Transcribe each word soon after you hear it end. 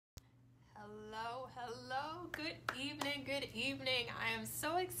good evening, good evening. I am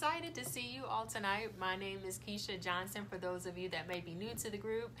so excited to see you all tonight. My name is Keysha Johnson. For those of you that may be new to the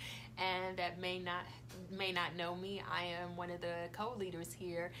group and that may not know me, I am one of the co-leaders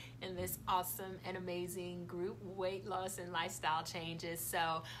here in this awesome and amazing group, Weight Loss and Lifestyle Changes.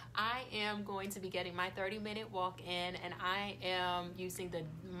 So I am going to be getting my 30-minute walk in, and I am using the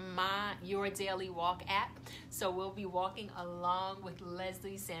Your Daily Walk app. So we'll be walking along with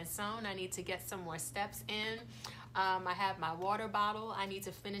Leslie Sansone. I need to get some more steps in. I have my water bottle. I need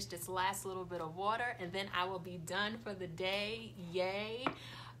to finish this last little bit of water, and then I will be done for the day. Yay.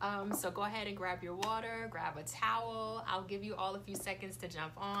 So go ahead and grab your water, grab a towel. I'll give you all a few seconds to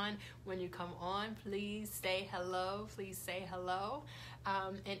jump on. When you come on, please say hello. Please say hello.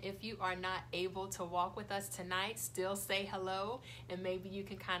 And if you are not able to walk with us tonight, still say hello. And maybe you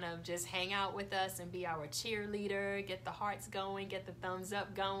can kind of just hang out with us and be our cheerleader, get the hearts going, get the thumbs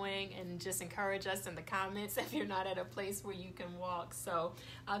up going, and just encourage us in the comments if you're not at a place where you can walk. So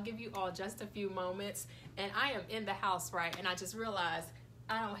I'll give you all just a few moments. And I am in the house, right? And I just realized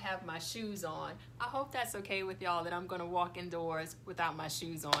I don't have my shoes on. I hope that's okay with y'all that I'm going to walk indoors without my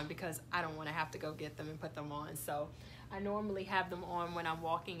shoes on, because I don't want to have to go get them and put them on. So I normally have them on when I'm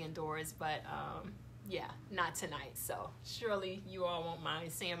walking indoors, but yeah, not tonight. So surely you all won't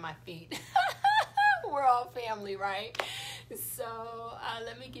mind seeing my feet. We're all family, right? So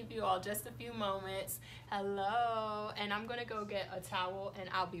let me give you all just a few moments. Hello. And I'm going to go get a towel, and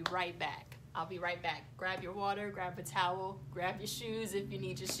I'll be right back. I'll be right back. Grab your water, grab a towel, grab your shoes if you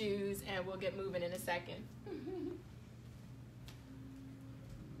need your shoes, and we'll get moving in a second.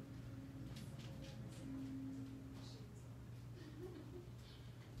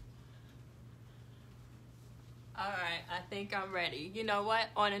 All right, I think I'm ready. You know what?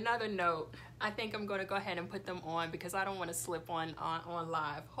 On another note, I think I'm going to go ahead and put them on because I don't want to slip on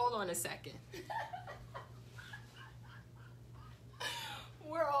live. Hold on a second.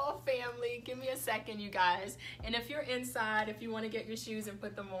 We're all family. Give me a second, you guys. And if you're inside, if you want to get your shoes and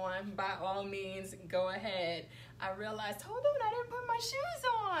put them on, by all means, go ahead. I realized, hold on, I didn't put my shoes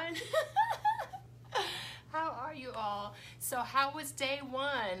on. How are you all? So how was day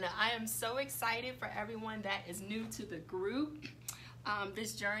one? I am so excited for everyone that is new to the group.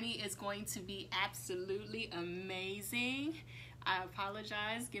 This journey is going to be absolutely amazing. I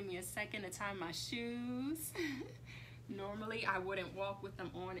apologize. Give me a second to tie my shoes. Normally, I wouldn't walk with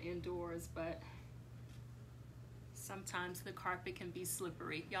them on indoors, but sometimes the carpet can be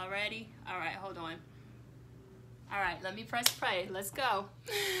slippery. Y'all ready? All right, hold on. All right, let me press play. Let's go.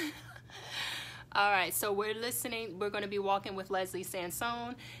 All right, so we're listening. We're going to be walking with Leslie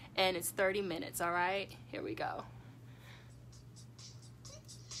Sansone, and it's 30 minutes, all right? Here we go.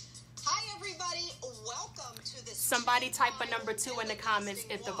 Hi, everybody. Welcome to this. Somebody type a number 2 in the comments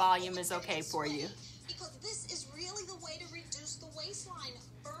if the volume is okay for you. Because this is really the way to reduce the waistline.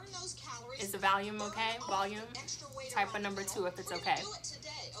 Burn those calories. Is the volume okay? Volume? Type a number 2 if it's okay. We're going to do it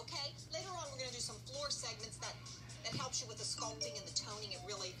today, okay? Later on, we're going to do some floor segments that helps you with the sculpting and the toning. It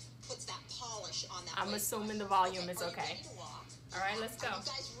really puts that polish on that. I'm assuming the volume is okay. All right, let's go. Are you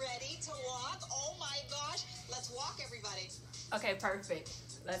guys ready to walk? Oh my gosh. Let's walk, everybody. Okay, perfect.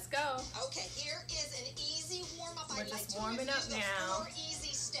 Let's go. Okay, here is an easy warm-up. We're just warming up now. 4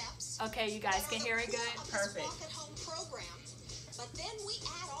 easy steps. Okay, you guys can hear it good? Perfect. Walk at home program. But then we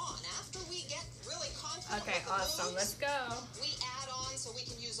add on after we get really confident. Okay, awesome. Let's go. We add on so we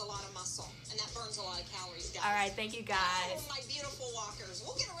can use a lot of muscle, and that burns a lot of calories, guys. All right, thank you guys. Oh, my beautiful walkers.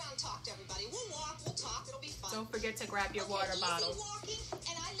 We'll get around and talk to everybody. We'll walk, we'll talk. It'll be fun. Don't forget to grab your water bottle. Walking,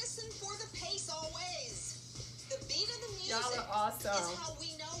 and I listen for the pace always. The beat of the music. Y'all are awesome. Is how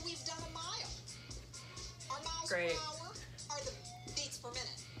we know we've done a mile. Our miles Great. per hour are the beats per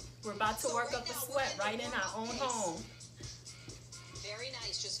minute. We're about to work up a sweat right in our own home. Very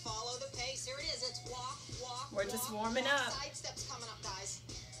nice. Just follow the pace. Here it is. It's walk, walk. We're just warming up. Side steps coming up, guys.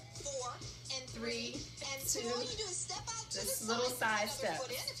 4 and 3 and 2. 2. All you do is step out to Just the little side side. steps.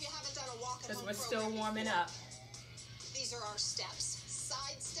 If you haven't done a walk at Because home we're still program warming before. up. These are our steps.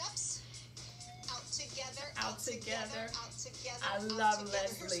 Side steps. Out together. Out together. Out together. I out love together.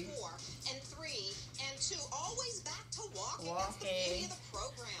 Leslie. Here's 4 and 3 and 2. Always back to walking. That's the Walking. beauty of the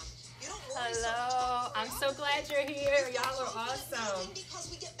program. You don't worry so Hello. much about I'm so glad you're here. Y'all are awesome.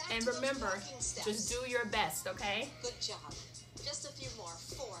 because we get back And to those remember, walking steps. just do your best, okay? Good job. Just a few more.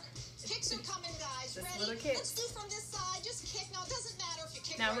 4. Kicks are coming, guys. Just Ready? little kicks. Let's do from this side. Just kick. Now, it doesn't matter if you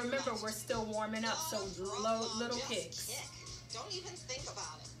kick Now right or remember, left. we're still warming up, so little Just kicks. Kick. Don't even think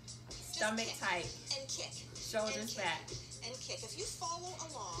about it. Just Stomach kick tight. and kick. Shoulders and kick. back. And kick. If you follow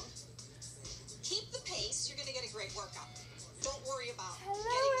along, keep the pace. You're going to get a great workout. Don't worry about Hello,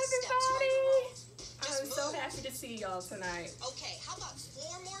 getting the steps right or everybody. wrong. Just I'm so move. see y'all tonight. Okay, how about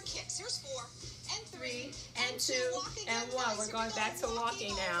 4 more kicks? Here's 4 and 3 and 2 and 1. We're going back to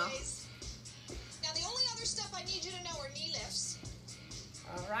walking now. Now the only other stuff I need you to know are knee lifts.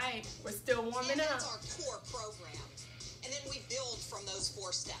 All right, we're still warming And up. that's our core program. And then we build from those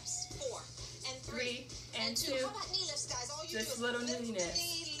 4 steps. 4 and 3 and 2. How about knee lifts, guys? All you Just do is little lift knee the lifts.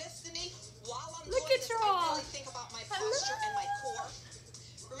 knee, lift the knee. While I'm Look doing at this, y'all. I really think about my posture and my core.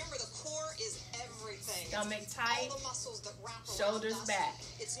 Remember, the core is everything. Stomach tight, all the muscles that wrap around shoulders us. back.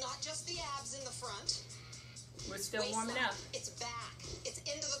 It's not just the abs in the front. We're still warming up. It's back. It's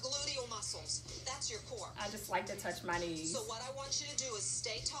into the gluteal muscles. That's your core. I just like to touch my knees. So what I want you to do is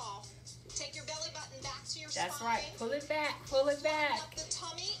stay tall. Take your belly button back to your That's spine. right. Pull it back. Pull it back. Up the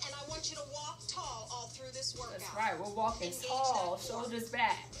tummy, and I want you to walk tall all through this workout. That's right. We're walking Engage tall, that core. shoulders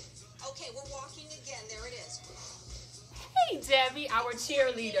back. Okay, we're walking again. There it is. Hey, Debbie, our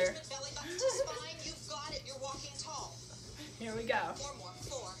cheerleader. Engagement, belly button to spine. You've got it. You're walking tall. Here we go. 4 more.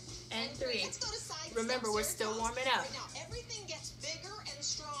 4 And 3. Let's go to side Remember, steps. we're Here it still goes. warming up. Right now, everything gets bigger and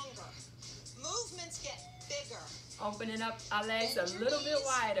stronger. Movements get bigger. Opening up our legs a Bend your little bit knees.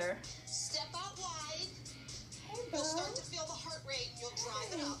 wider. Step out wide. Hey, You'll start to feel the heart rate. You'll drive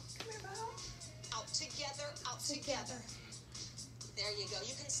it up. Come here, Bo. Out together, out together. There you go.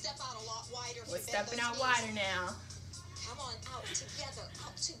 You can step out a lot wider. if We're you bend stepping those out knees. wider now. Come on, out together,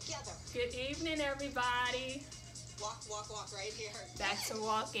 out together. Good evening, everybody. Walk, walk, walk right here. Back to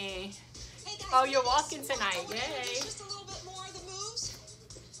walking. Hey guys, Oh, you're look at walking this. tonight. I want to introduce Yay. just a little bit more of the moves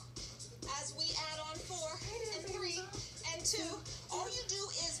as we add on 4 and 3 and 2. All you do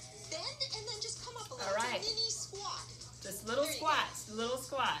is bend and then just come up a little. All right. It's a mini squat. Just little There you squats. Little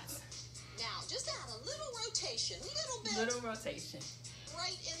squats. Now, just add a little rotation, a little bit Little rotation.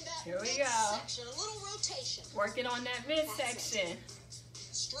 right in that Here we midsection. A little rotation. Working on that midsection.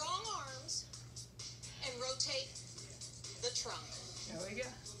 Strong arms and rotate the trunk. There we go.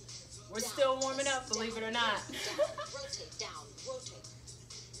 We're Down, still warming twist, up, believe it or down, not. Down, rotate, down, rotate.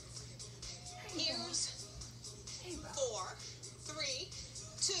 Here's Hey, Bo. 4, 3,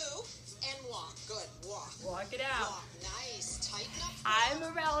 2, and walk. Good, walk. Walk it out. Walk, nice. Tighten up. Hi,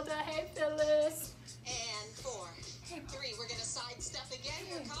 Merelda. Hey, Phyllis. And 4, 3. We're gonna side step again.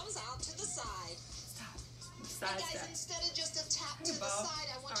 Here comes out to the side. Stop. And Side guys, step. instead of just a tap Hey, to the Bo. side,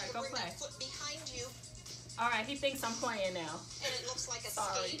 I want All right, you to go bring play. that foot behind you, All right, he thinks I'm playing now. and it looks like a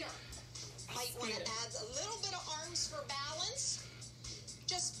Sorry. skater. Might want to Skater. add a little bit of arms for balance.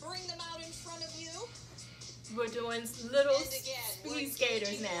 Just bring them out in front of you. We're doing little And again, we're speed skaters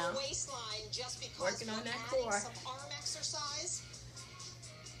engaging now. your waistline just because Working we're on that adding core. some arm exercise.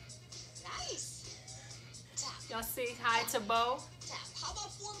 Nice. Tap, Y'all say hi to Bo. tap. How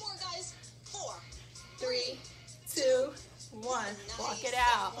about 4 more, guys? 4, 3, 2, 1. Nice. Walk it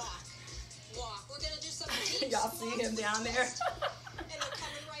out. Walk. Walk. We're going to do some deep Y'all see squats him with down there. twist. And they're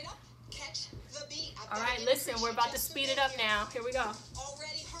coming right up. Catch the beat. I've All gotta right, increase listen, you we're about to just a speed bit it up here. now. Here we go.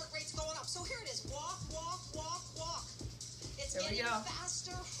 Already heart rate's going up. So here it is. Walk, walk, walk, walk. It's There we getting go.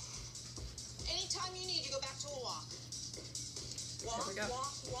 faster. Anytime you need, you go back to a walk. Walk, we go.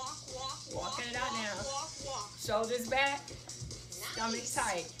 walk, walk, walk, Walking walk, it out walk, now. walk, walk. Shoulders back, stomach Nice.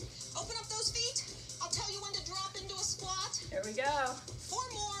 tight. Open up those feet. I'll tell you when to drop into a squat. Here we go. 4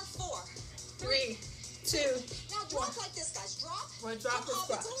 more. 4, 3, 2. Now drop like this, guys. Drop. We'll drop Come the up.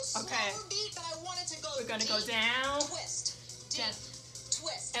 squat. It's a little Okay. slower beat, but I want it to go We're gonna go deep. down. Twist. Deep. Down.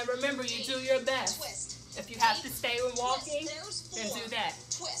 Twist. And remember, you do your best. Twist. If you have to stay with Twist. walking, There's 4. then do that.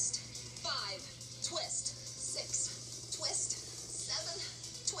 Twist. 5. Twist. 6. Twist. 7.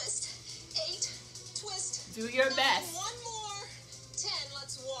 Twist. 8. Twist. Do your 9. best. 1 more. 10.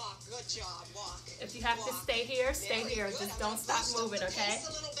 Let's walk. Good job. Walk. If you have to Walk. stay here, stay Very here. good. Just I'm don't gonna stop boost up moving, the okay? pace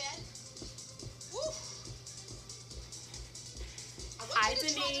a little bit. Woo. I want Hi, you to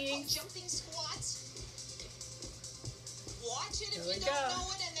try to Denise. put jumping squats. Watch it if Here you we don't go. know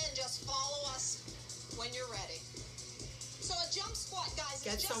it, and then just follow us when you're ready. So a jump squat, guys,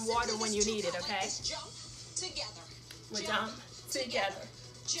 Get is some just water simply when this you need it, 2 count, okay? Like this. Jump together. We jump together.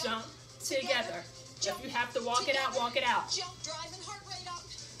 Jump together. together. If you have to walk it out, walk it out. Jump, driving heart rate up.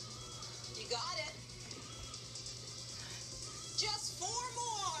 You got it. Just 4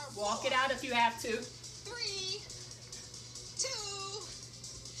 more. Walk it out if you have to. 3, 2,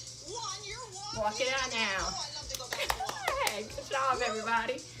 1. You're walking. Walk it out now. Oh, I love to go back to walk. Hey, good job,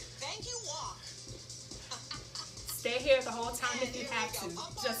 everybody. Thank you, walk. Stay here the whole time And if you here we have go. to.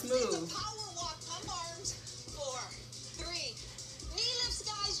 Pump Just arms. It's move. a power walk. Pump arms. 4, 3. Knee lifts,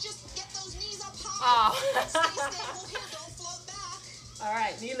 guys. Just get those knees up high. Oh. Stay stable here. Don't float back. All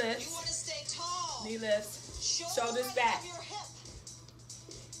right, knee You lifts. want to stay tall. Knee lifts. Shoulder Shoulders right back. above your hip.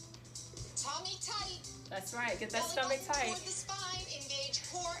 Tummy tight. That's right. Get that Belly stomach button tight. toward the spine. Engage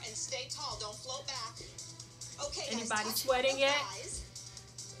core and stay tall. Don't float back. Okay, guys, Anybody touch sweating the yet? thighs.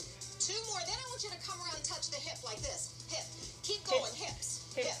 2 more. Then I want you to come around and touch the hip like this. Hip. Keep going. Hips.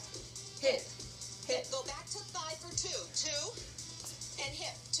 Hip. Hip. Hip. Hip. Go back to thigh for 2. 2. And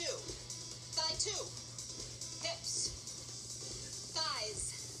hip. 2. Thigh 2. Hips. Thighs.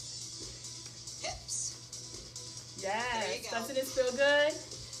 Hips. There you Yes. go. Doesn't it feel good?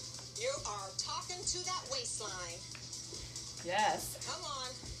 You are talking to that waistline. Yes. Come on.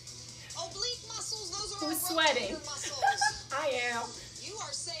 Oblique muscles, those are Who's our sweating? rotator muscles. I am. You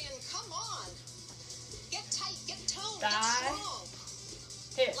are saying, come on. Get tight, get toned, Thigh. get strong.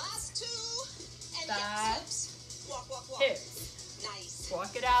 Hip. Last 2. And Thigh. hips. Walk, walk, walk. Hip. Nice.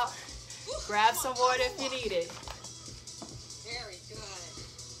 Walk it out. Woo, Grab come some on, water come if you on. need it. Very good.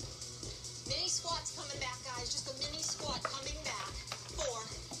 Mini squats coming back, guys. Just a mini squat coming back. 4,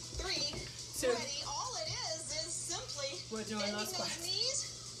 3, 2. ready. All it is simply We're doing bending those those squats.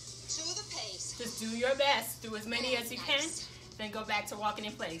 knees to the pace. Just do your best. Do as many as you can. Nice. Then go back to walking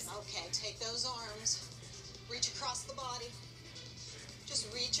in place. Okay, take those arms. Reach across the body.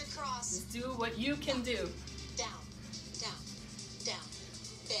 Just reach across. Just do what you can do. Down, down, down.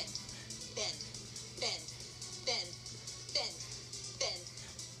 Bend, bend, bend, bend, bend, bend.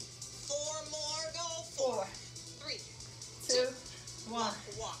 4 more, go. 4, 3, 2, 1.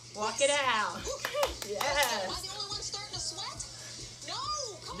 walk. Walk Yes. it out. Woo. Am Yes. I the only one starting to sweat? No,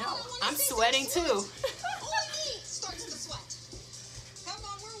 come No, on. I wanna I'm see some sweating sweat. too. Only me starts to sweat. Come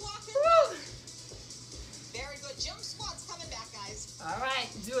on, we're walking. Woo. Very good. Jump squats coming back, guys. All right.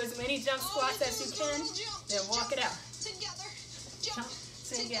 Do as many jump squats as you can. Then walk it out. Together. Jump. Jump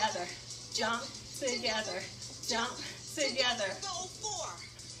together. Jump together. Jump together. Go. 4,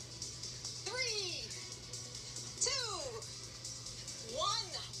 3, 2, 1.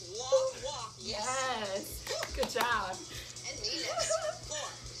 Walk, walk. Yes. Yes. Good job. And knee lifts.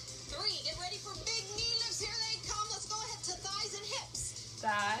 4, 3. Get ready for big knee lifts. Here they come. Let's go ahead to thighs and hips.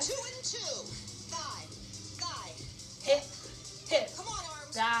 Thigh. 2 and 2. Thigh, thigh, Hip. Hip. Come on,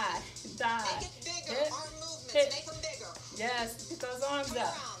 arms. Thigh. Thigh. Make it bigger. Hip. Arm movements. Hip. Make them bigger. Yes. Get those arms Come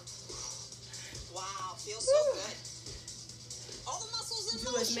up. around. Wow, feels so Woo. good. All the muscles in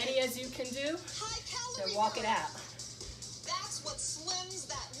Do motion. as many as you can do. High calorie Then walk it burn. out. That's what slims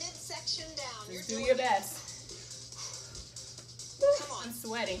that midsection down. You're Just do doing your it. best. Come on. I'm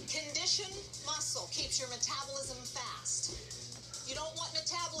sweating. Conditioned muscle keeps your metabolism fast. You don't want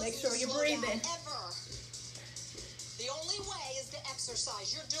metabolism Make sure to you're slow breathing. down ever. The only way is to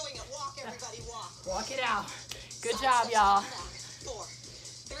exercise. You're doing it. Walk, everybody, walk. Walk it out. Good Side job, steps y'all. come back. 4,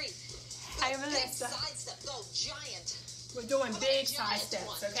 3. Hi, Go. Big Melissa. side step. Go. Giant. We're doing How about big a side giant steps,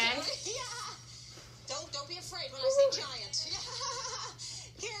 one? okay? Yeah. Don't be afraid when I say giant.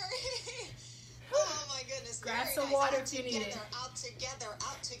 Yeah. Gary. Oh my goodness. Grab Very some nice. water Out if you need it. together, Out together.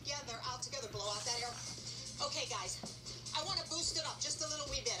 Out together. Out together. Blow out that air. Okay, guys. I want to boost it up just a little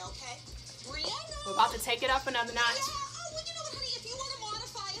wee bit. Okay. Brianna. We're about to take it up another notch. Yeah. Oh, well, you know what, honey? If you want to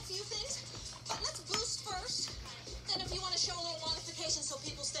modify a few things, but let's boost first. And if you want to show a little modification so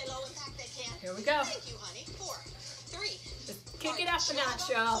people stay low impact, they can. Here we go. Thank you, honey. 4, 3. Just kick it up a notch,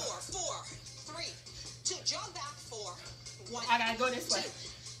 y'all. 4, 3, 2. Jog back. 4, 1. I gotta go this way.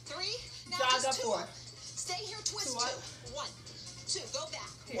 2, 3. Now Jog just up 2. 4. Stay here. Twist 2 2. up. 1, 2. Go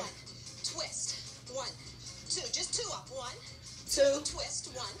back. Here. 1. Twist. 1, 2. Just 2 up. 1, 2. 2.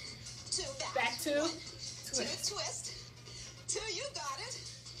 Twist. 1, 2. Back. Back 2. 1, 2. Twist. Twist. 2. You got it.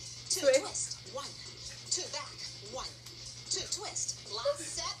 2. Twist. Twist. 1, 2. Back. 1, 2. Twist. Last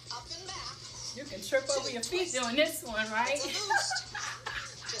set. Up and back. You can trip over your feet doing this one, right? It's a boost.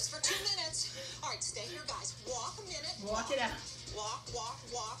 Just for 2 minutes. All right, stay here, guys. Walk a minute. Walk it out. Walk, walk,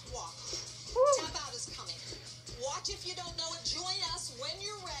 walk, walk. Woo. Tap out is coming. Watch if you don't know it. Join us when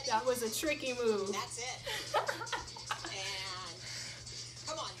you're ready. That was a tricky move. That's it. And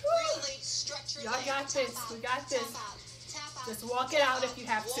come on, really stretch your Y'all legs. got this. Tap out, We got this. Tap out. Tap out. Just walk it tap out if you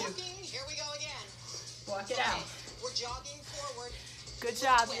have to. Walking. Here we go again. Walk it Okay, out. we're jogging forward. Good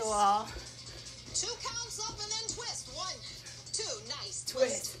job, you all. 2 counts up and then twist. 1, 2. Nice.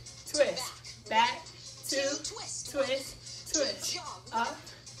 Twist. Two Twist. Back. 2. 2. Twist. Twist. Twist. Jog. Up.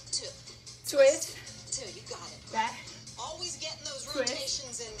 2. Twist. 2. You got it. Back. Always getting those Twist.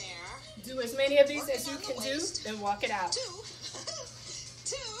 rotations in there. Do as many of these Working as you on the can do, waist. then walk it out. 2.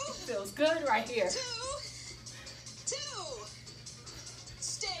 2. Feels good right here. 2. 2.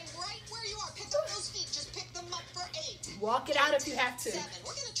 Stay right where you are. Pick up those feet. Just pick them up for 8. Walk it out if you have to. 7.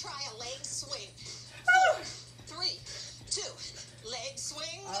 We're going to try a leg swing. Woo. 4, 3, 2. Leg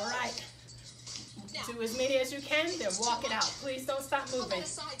swing. All right. Now, Do as many as you can, then walk it out. Please don't stop how moving. about a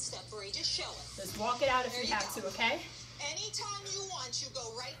side step, Bree? Just show it. Just walk it out if There you you have go. to, okay? Anytime you want, you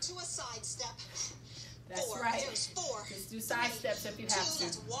go right to a side step. That's 4. right. There's 4. Just do side 3, steps if you 2. have to.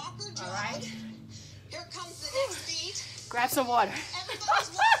 Let's walk or jog. All right? Here comes the next beat. Grab some water.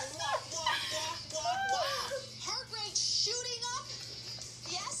 Everybody's walking. Walk. Heart rate shooting up.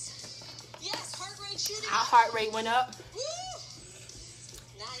 Yes. Yes, heart rate shooting Our up. heart rate went up. Woo.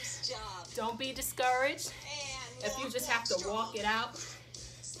 Nice job. Don't be discouraged. And If you just have to walk it out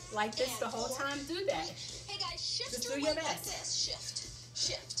like this the whole time, do that. Hey guys, shift Just your do your weight like best. this. Shift.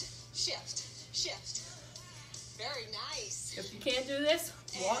 Very nice. If you can't do this,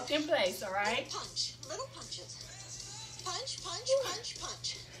 walk in place, all right? Little punches. Punch.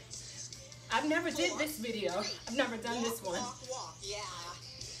 I've never did 4, this video. 3. I've never done this one. Walk. Yeah.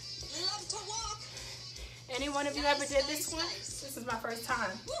 Love to walk. Any one of you Nice, ever did nice, this one? nice. This is my first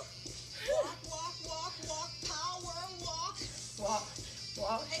time. Woo. Walk. Power walk.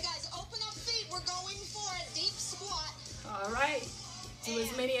 Walk. Hey guys, open up feet. We're going for a deep squat. All right. Do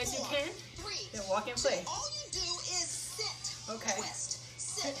as many as you 4, can. 3, Then walk in 2. place. All you do is sit. Okay. Twist.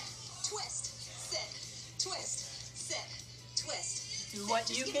 Sit. Twist. Sit. Twist. Sit. Twist. Do Sit. what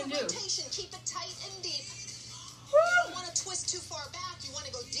Just you give can it do. rotation. Keep it tight and deep. You Woo! don't want to twist too far back. You want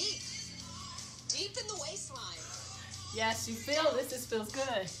to go deep. Deep in the waistline. Yes, you feel this feels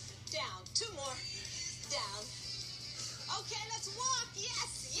good. Down. 2 more. Down. Okay, let's walk.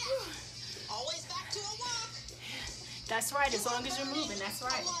 Yes. Always back to a walk. That's right, as You long are as you're burning moving, that's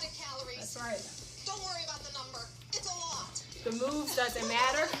right. A lot of calories. That's right. Don't worry about the number. It's a lot. The moves doesn't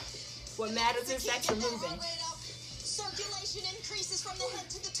matter. What matters is that you're moving. Circulation increases from the head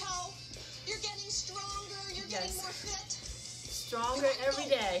to the toe. You're getting stronger. You're getting Yes. more fit. Stronger every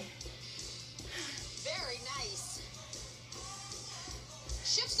day. Very nice.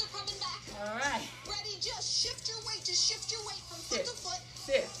 Shifts are coming back. All right. Ready? Just shift your weight. Just shift your weight from foot to foot.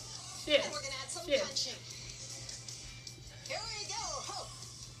 Shift. And we're going to add some Shift. punching. Here we go. Ho.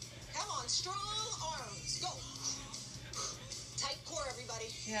 Come on. Strong arms. Go. Tight core, everybody.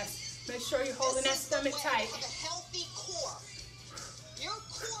 Yes. Make sure you're holding that This is the stomach way tight. to have a healthy core. Your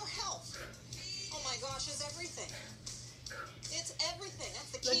core health, oh my gosh, is everything. It's everything. That's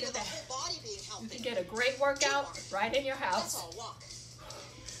the key Look to at the that. whole body being You healthy. can get a great workout right in your That's house. all. Walk.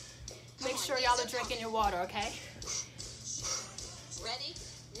 Make Come on, sure knees y'all are are drinking coming. your water, okay? Ready?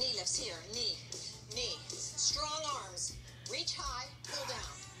 Knee lifts here. Knee. Strong arms. Reach high. Pull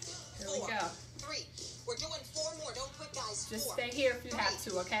down. Here 4, we go. 3. We're doing 4 more. Don't quit, guys. Just 4. stay here if you have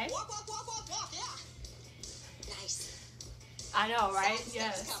to, okay? Walk. Yeah. Nice. I know, right? Side steps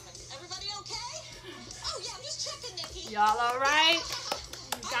Yes. coming. Everybody okay? Oh yeah, I'm just checking, Nikki. Y'all all right?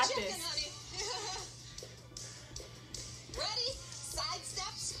 You got I'm checking, this. honey. Ready? Side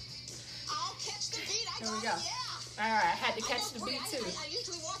steps. I'll catch the beat. I Here got we go. it. Yeah. All right, I had to I catch know, the Bree, beat too. I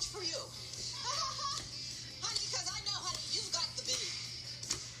usually watch for you. Honey, because I know, honey, you've got the beat.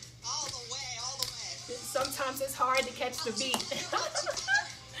 All the way. Sometimes it's hard to catch the beat.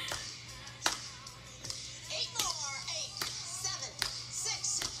 8 more. 8, 7,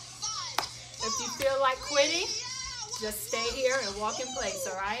 6, 5, 4. If you feel like quitting, Yeah, just stay here and walk in place,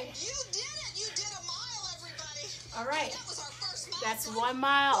 all right? You did it. You did a mile, everybody. All right. That was our first mile. That's 1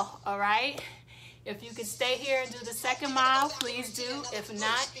 mile, all right? If you could stay here and do the second mile, please do. If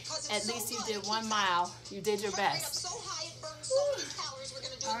not, at least you did 1 mile. You did your Heart rate up best. so high it burns so many calories. We're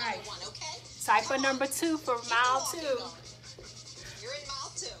going to do All another right. one, okay? Type Come for on. number 2 for Keep mile walking, 2. though. You're in mile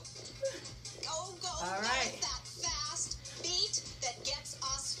 2. Go. All right. With that fast beat that gets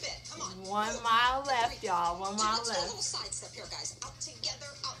us fit. Come on. 1 mile left, y'all. 1 mile Let's do a little left. side step here, guys. Out together,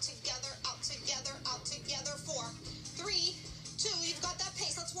 out together, out together, out together. 4, 3, 2. You've got that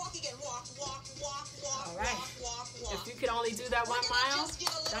pace. Let's walk again. Walk. All right. Walk. If you can only do that 1 mile,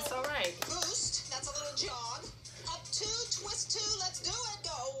 that's all right. Boost. That's a little jog. Up 2, twist 2. Let's do it.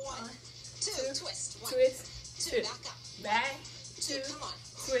 Go. 1, 2, twist. 1, Twist, 2. 2. Back up. Back, 2. 2. Come on.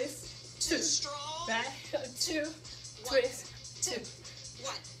 Twist, 2. 2. Strong. Back, 2. 1, Twist, 2. 2.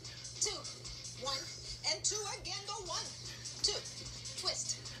 1, 2. 1 and 2 again. Go 1, 2.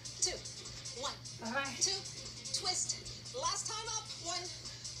 Twist. 2. 1, All right. 2. Twist. Last time up. 1,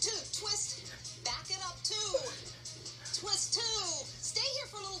 2. Twist. Back it up. 2. Twist 2. Stay here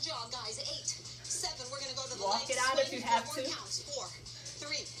for a little jog, guys. 8, 7. We're going to go to the Walk leg it out swing. if you 4 have more to. counts. 4,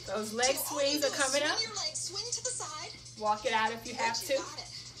 3. Those leg 2. swings are coming up. Swing your legs. Swing to the side. Walk it out if you have Good, to. you got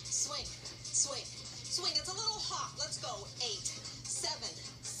it. Swing. It's a little hop. Let's go. 8, 7,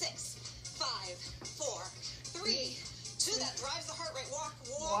 6, 5, 4, 3, 2. That drives the heart rate.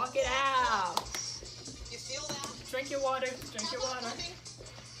 Walk it out. You feel that? Drink your water. Drink your Come on, water. honey.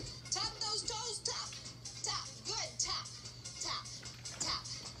 Tap those toes. Tap.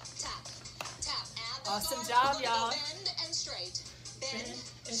 Awesome job, y'all. Bend and straight. Bend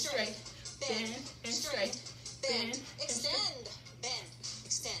and straight. straight. Bend and straight. Bend. Bend. Extend. Bend.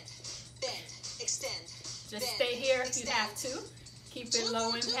 Extend. Bend. Extend. Just stay here if you have to. Keep it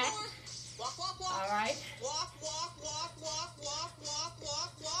low impact. Walk, walk, walk. All right. Walk, walk, walk, walk, walk, walk,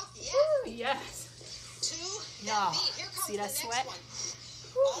 walk, walk. Yeah. Woo, yes. 2. Y'all, Here comes see that the sweat? next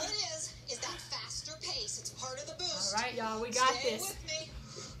one. All it is that faster pace. It's part of the boost. All right, y'all, we got Stay this. with me.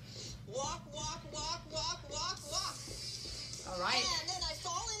 Walk, walk, walk, walk, walk, walk. All right. And then I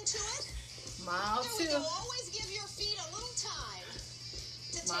fall into it. Mile There we 2. go. Always give your feet a little time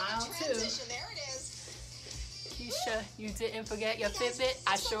to take Mile a 2. transition. There it is. Keysha, you didn't forget your Hey guys, Fitbit.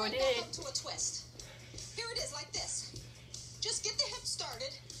 I let's go sure right did. back up to a twist. Here it is, like this. Just get the hips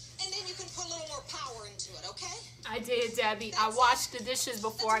started, and then you can put a little more power into it, okay? I did, Debbie. I washed the dishes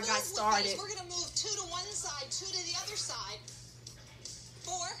before I got started. We're going to move 2 to one side, 2 to the other side.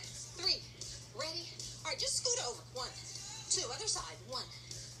 4, 3. Ready? All right, just scoot over. 1, 2. Other side. 1,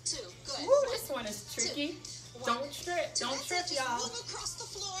 2. Good. Woo, this one is tricky. Don't trip. Don't trip, y'all. Move across the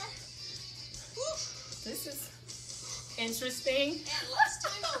floor. Woo. This is interesting. And last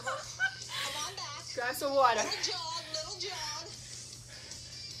time over. Come on back. Grab some water. Little jog, little jog.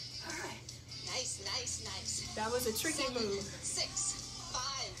 All right. Nice, nice, nice. That was a tricky 7, move. 6, 5,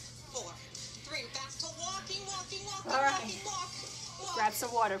 4, 3. Back to walking, walking, walking, All right. walking, walk. Walk. Grab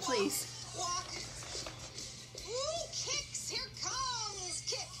some water, please. Walk. Ooh, kicks. Here comes.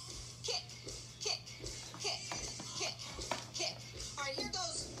 Kick, kick, kick, kick, kick, kick. All right, here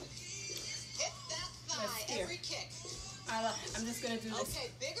goes. Hit that thigh. Let's hear. Every kick. I'm just going to do this. Okay,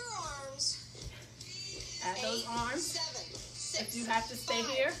 bigger arms. Add those 8, arms. 7, 6. If you have to stay 5,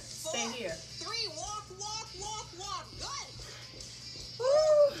 here, 4, stay here. 3. Walk, walk, walk, walk. Good.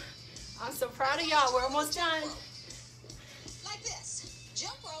 Woo! I'm so proud of y'all. We're almost done. Like this.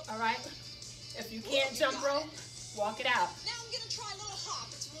 Jump rope. All right. If you can't jump rope, walk it out. Now I'm going to try a little hop.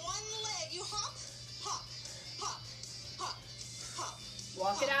 It's one leg. You hop, hop, hop, hop, hop.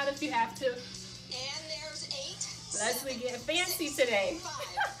 Walk it out if you have to. And there's 8. Leslie 7, getting fancy 6, today. 5,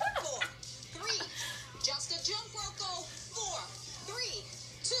 4, 3. Just a jump rope go. 4, 3,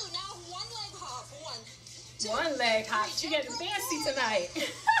 2. Now one leg hop. 1, 2. One leg hop. 3. She Jump getting rope fancy forward. tonight.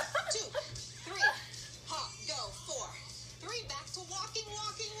 2, 3. Hop. Go. 4, 3. Back to walking,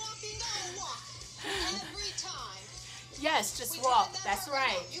 walking, walking. Go. Walk. Every time. Yes, just We walk. drive that That's heart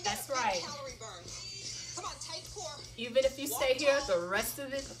rate right. up. You That's got a right. big calorie burn. Come on, tight core. Even if you stay here the rest of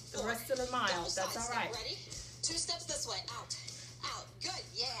the 4. mile, Double that's side all step. right. Ready? 2 steps this way. Out. Out. Good.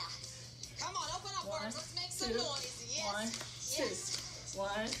 Yeah. Come on, open up 1, arms. Let's make some 2, noise. Yes. 1,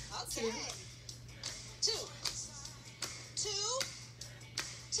 2. Yes. 1, Okay. 2. 2. 2.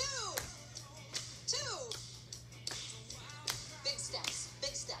 2. 2. Big steps.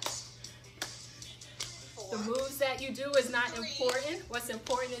 Big steps. 4. The moves that you do is not important. What's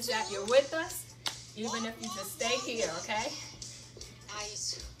important is that you're with us, even if you just stay here, okay?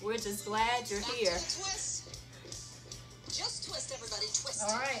 Nice. We're just glad you're Back here. to the twist. Just twist, everybody. Twist.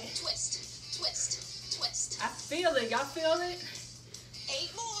 All right. Twist. Twist. Twist. I feel it. Y'all feel it?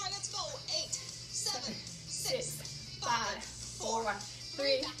 8 more. Let's go. 8, 7, 6, 5, 4,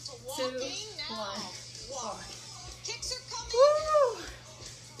 3, Back to 2, walking 1. now. Walk. Kicks are coming. Woo!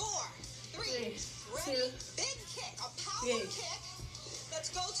 4, 3. 3, Ready? 2. Big kick. A power Big. kick. Let's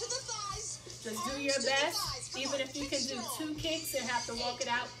go to the thighs. Just do Arms your to the best. thighs. Come Even on, if you kick can do strong. 2 kicks and have to walk it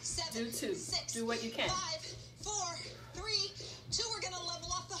out, 7, do 2. 6, Do what you can. 5, 4, 3, 2. We're going to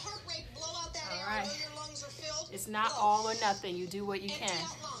level up the heart rate. Blow out that All air. right. I know your lungs are filled. It's not Blow. all or nothing. You do what you Empty can.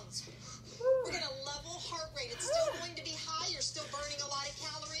 out lungs. We're going to level heart rate. It's still going to be high. You're still burning a lot of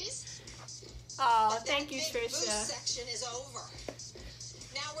calories. Oh, But thank that you, big boost Trisha. section is over.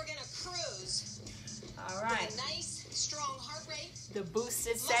 Now we're going to cruise. All right. With a nice, strong heart rate. The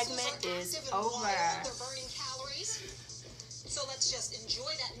boosted Muscles segment are is active and over. wired. They're burning calories. So let's just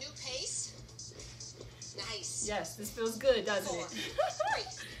enjoy that new pace. Nice. Yes, this feels good, doesn't 4, it? 3.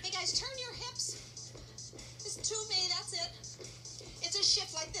 Hey guys, turn your hips. Just to me, that's it. It's a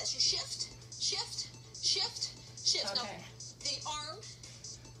shift like this. You shift, shift, shift, shift. Okay. Now, the arm,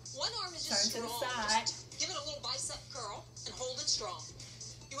 one arm is just Turn to the strong. side. Just give it a little bicep curl and hold it strong.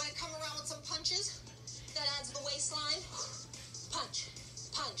 You want to come around with some punches? That adds the waistline. Punch,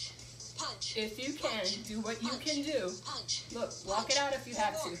 punch, punch. If you can, punch, do what you punch, can do. Punch. Look, walk punch. it out if you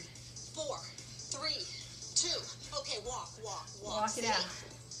have to. 4, 3, 2. Okay, walk, walk, walk. Walk it See? out.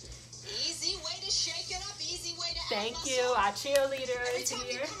 Easy way to shake it up. Easy way to add Thank muscle. you. Our cheerleader Every is time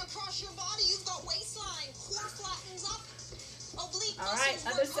here. you come across your body, you've got waistline. Core flattens up. Oblique All right,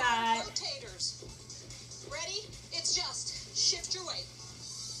 muscles other work hard. side. Rotators. Ready? It's just shift your weight.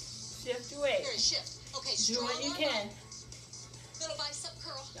 Shift your weight. Here, shift. Okay, Do strong what you arm can. up. Little bicep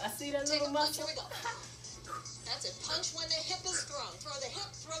curl. I see that Take little a punch. Here muscle. we go. That's it. Punch when the hip is thrown. Throw the hip,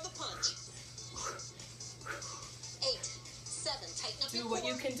 throw the punch. 8, 7. Tighten up your Do core. what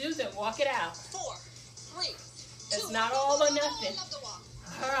you can do, then walk it out. 4, 3, 2. It's not all or I nothing. love to walk.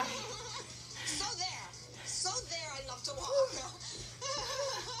 All right. So there. So there, I love to walk.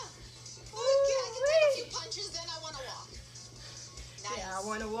 Okay, I can take a few punches, then I want to walk. Nice. Yeah, I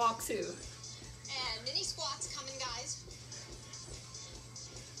want to walk too. And mini squats coming, guys.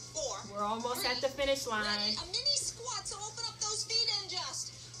 4. We're almost 3, at the finish line. ready. A mini squat, so open up those feet and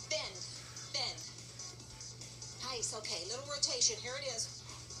just bend, bend. Nice, okay, little rotation. Here it is.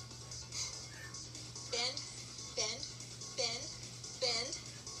 Bend, bend, bend, bend,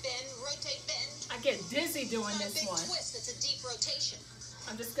 bend, rotate, bend. I get dizzy doing Not a this big one. twist, it's a deep rotation.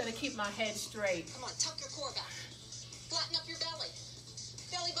 I'm just going to keep my head straight. Come on, tuck your core back. Flatten up your belly.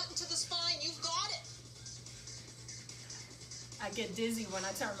 Belly button to the spine, you've got it. I get dizzy when I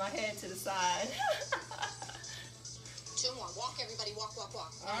turn my head to the side. 2 more. Walk, everybody. Walk, walk,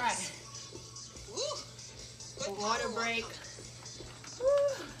 walk. All Nice. right. Woo. Good Water power walk break. coming.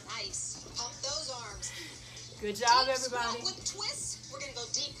 Woo. Nice. Pump those arms. Good job, Deep everybody. squat with twists. We're going to go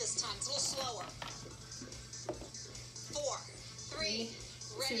deep this time. It's a little slower. 4, 3.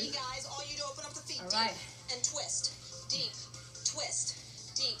 Ready, 2. guys. All you do, open up the feet. All Deep right. and twist. Deep, twist,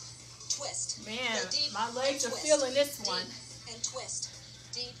 deep, twist. Man, Go deep my legs and are twist. feeling this Deep one. and twist.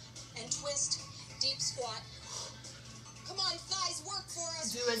 Deep and twist. Deep squat. Come on, thighs, work for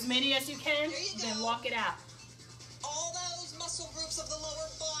us. Do as many as you can, There you then go. walk it out. All those muscle groups of the lower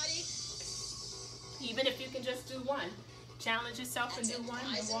body. Even if you can just do one. Challenge yourself and That's do it. one,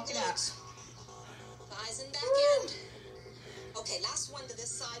 Thighs then and walk it out. glutes. Thighs and back end. Okay, last one to this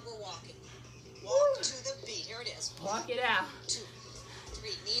side. We're walking. Walk to the beat. Here it is. Walk it out. 2, 3.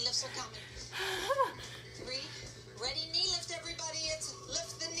 Knee lifts are coming. 3. Ready, knee lift, everybody. It's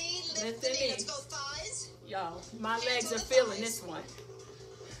lift the knee, lift the knee. Let's go thighs. Y'all, my Hands legs on are the feeling thighs. this one.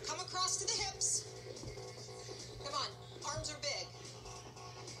 Come across to the hips. Come on. Arms are big.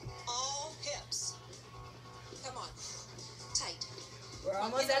 All hips. Come on. Tight. We're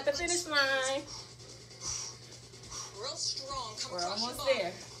almost at the finish line. Real strong. Come We're across your almost body.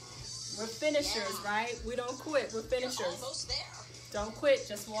 there. We're finishers, Yeah. right? We don't quit. We're You're finishers. almost there. Don't quit.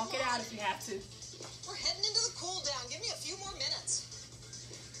 Just walk it out if you have to. We're heading into the cool down. Give me a few more minutes.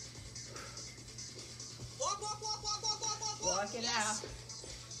 Walk, walk, walk, walk, walk, walk, walk, walk. Walk it out.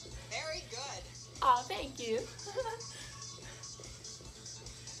 Very good. Oh, thank you.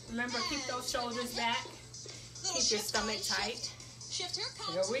 Remember, keep those shoulders back. Little Keep your shift, stomach guys, tight. Shift. Here it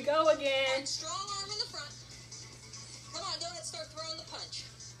comes. Here we go again. And strong arm in the front. Come on, go ahead, start throwing the punch.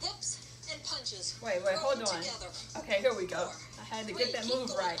 Hips and punches. Wait, Throw hold them on. Together. Okay, here we go. 4, I had to 3. get that Keep move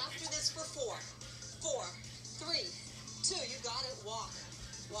going right. After this for 4, 4, 3, 2. You got it. Walk,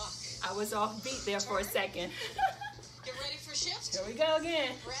 walk. I was off beat there for a second. Get ready for shift. Here we go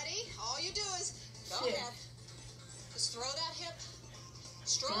again. Ready? All you do is go Shift. ahead. Just throw that hip.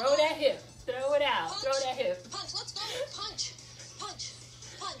 Strong Throw that hip. Throw it out. Punch. Throw that hip. Punch. Let's go. Punch. Punch.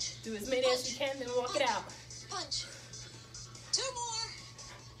 Punch. Do as many as you can, then walk it out. Punch. 2 more.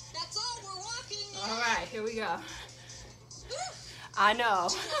 That's all. We're walking. All right, here we go. Woo. I know.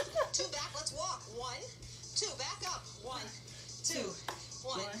 2 back. Let's walk. 1, 2. Back up. 1, 2.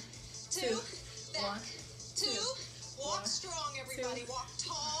 1, 2. 2. Back. 1, 2. 2. Walk 1, strong, everybody. 2. Walk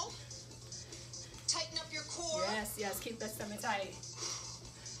tall. Tighten up your core. Yes, yes. Keep that stomach tight.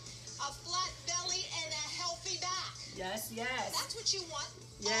 A flat belly and a healthy back. Yes, yes. That's what you want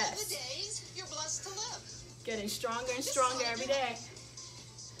all Yes. the days you're blessed to live. Getting stronger and stronger every day.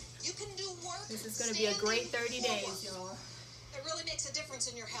 You can do work. This is going to be a great 30 standing days, forward. y'all. It really makes a difference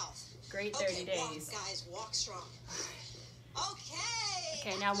in your health. Great 30 Okay, walk, days. guys. Walk strong. Okay.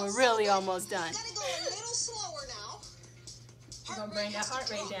 Okay, now that we're feels really so good. almost done. Gotta go a little slower now. We're gonna bring that has to heart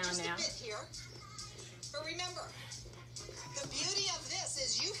rate drop down just now. a bit here. But remember, the beauty of this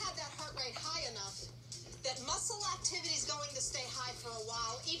is you have that heart rate high enough that muscle activity is going to stay high for a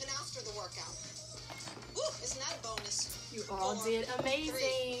while, even after the workout. Woo, isn't that a bonus? You all 4, did 3.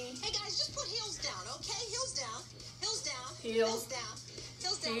 amazing. Hey guys, just put heels down, okay? Heels down, heels down, Heels. heels down,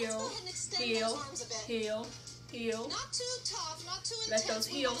 heels down. Let's Heel, go ahead and extend heel, those arms a bit. heel, heel. Not too tough, not too Let intense. those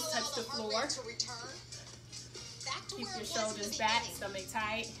We heels wanna touch allow the heart floor. rate to return. Back to Keep where your it was in the shoulders back, beginning. stomach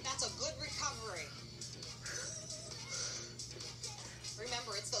tight. That's a good recovery.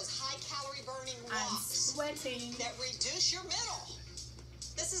 Remember, it's those high-calorie burning I'm walks sweating. that reduce your middle.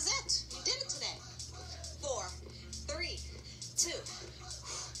 This is it. You did it today. 4, 3, 2.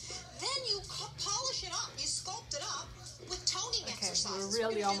 Then you polish it up. You sculpt it up with toning Okay, exercises. we're We're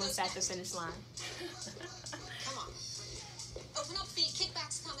really gonna do almost those at the next. finish line. Come on. Open up feet.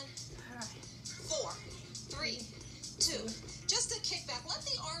 Kickback's coming. All right. 4, 3, 2. Just a kickback. Let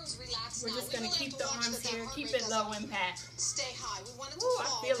the arms relax. We're now. just We going to really keep have the watch arms that here. heart Keep rate it doesn't low impact. Stay high. We want it to Ooh,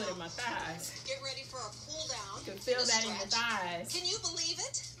 fall I feel it down. in my thighs. Get ready for a cool down. You can feel and a that in your stretch. thighs. Can you believe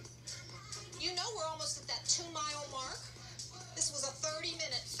it? You know we're almost at that 2-mile mark. This was a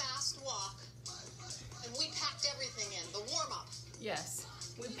 30-minute fast walk, and we packed everything in. The warm-up. Yes.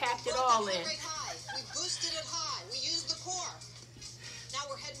 We packed it Brought all that in. heart rate high. We boosted it high. We used the core. Now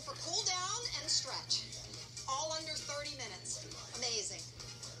we're heading for cool down and stretch. All under 30 minutes. Amazing.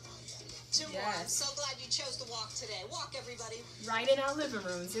 2 more. I'm Yes. so glad you chose to walk today. Walk, everybody. Right in our living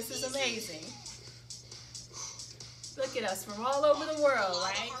rooms. This is amazing. Look at us from all over the world, Allow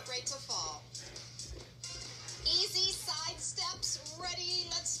right? the heart rate to fall. Easy side steps. Ready.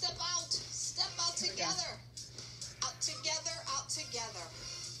 Let's step out. Step out Here we go. together. Out together. Out together.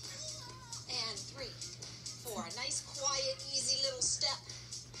 And 3, 4. Nice, quiet, easy little step.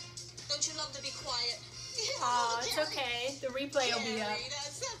 Don't you love to be quiet? Yeah, Oh, it's Carrie. okay. The replay will be up. Carrie,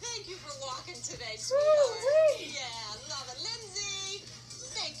 thank you for walking today, Woo-wee. sweetheart. Yeah, love it. Lindsay,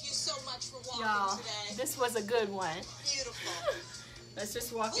 thank you so much for walking Y'all, today. this was a good one. Beautiful. Let's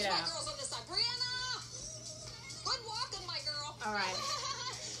just walk Who's it my out. girls on this side? Brianna! Good walking, my girl. All right.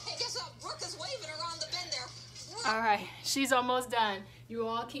 Hey, guess what? Brooke is waving around the bend there. Brooke. All right, she's almost done. You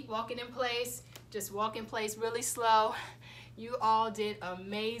all keep walking in place. Just walk in place really slow. You all did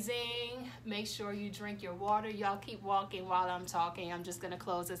amazing. Make sure you drink your water. Y'all keep walking while I'm talking. I'm just going to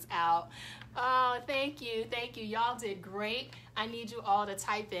close this out. Oh, thank you. Thank you. Y'all did great. I need you all to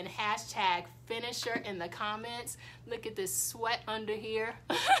type in #finisher in the comments. Look at this sweat under here.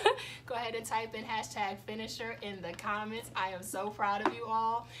 Go ahead and type in #finisher in the comments. I am so proud of you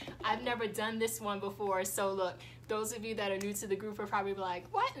all. I've never done this one before. So look, those of you that are new to the group are probably like,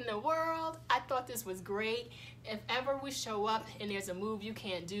 what in the world? I thought this was great. If ever we show up and there's a move you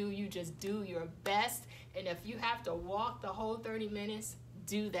can't do, you just do your best. And if you have to walk the whole 30 minutes,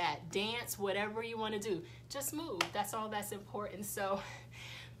 do that. Dance, whatever you want to do. Just move. That's all that's important. So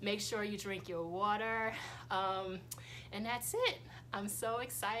make sure you drink your water. And that's it. I'm so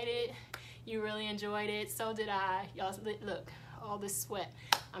excited. You really enjoyed it. So did I. Y'all, look, all this sweat.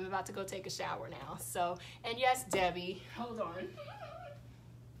 I'm about to go take a shower now. So, and yes, Debbie, hold on.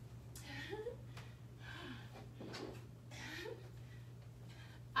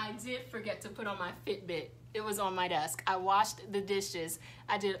 I did forget to put on my Fitbit. It was on my desk. I washed the dishes.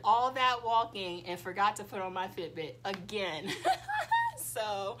 I did all that walking and forgot to put on my Fitbit again.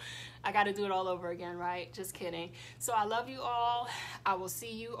 So I got to do it all over again, right? Just kidding. So I love you all. I will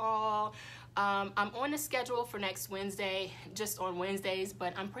see you all. I'm on the schedule for next Wednesday, just on Wednesdays,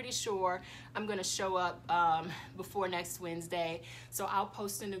 but I'm pretty sure I'm going to show up before next Wednesday. So I'll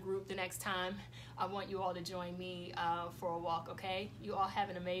post in the group the next time. I want you all to join me for a walk, okay? You all have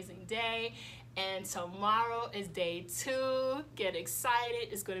an amazing day. And tomorrow is day 2. Get excited.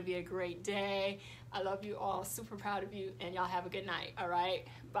 It's going to be a great day. I love you all. Super proud of you. And y'all have a good night, all right?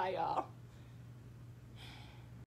 Bye, y'all.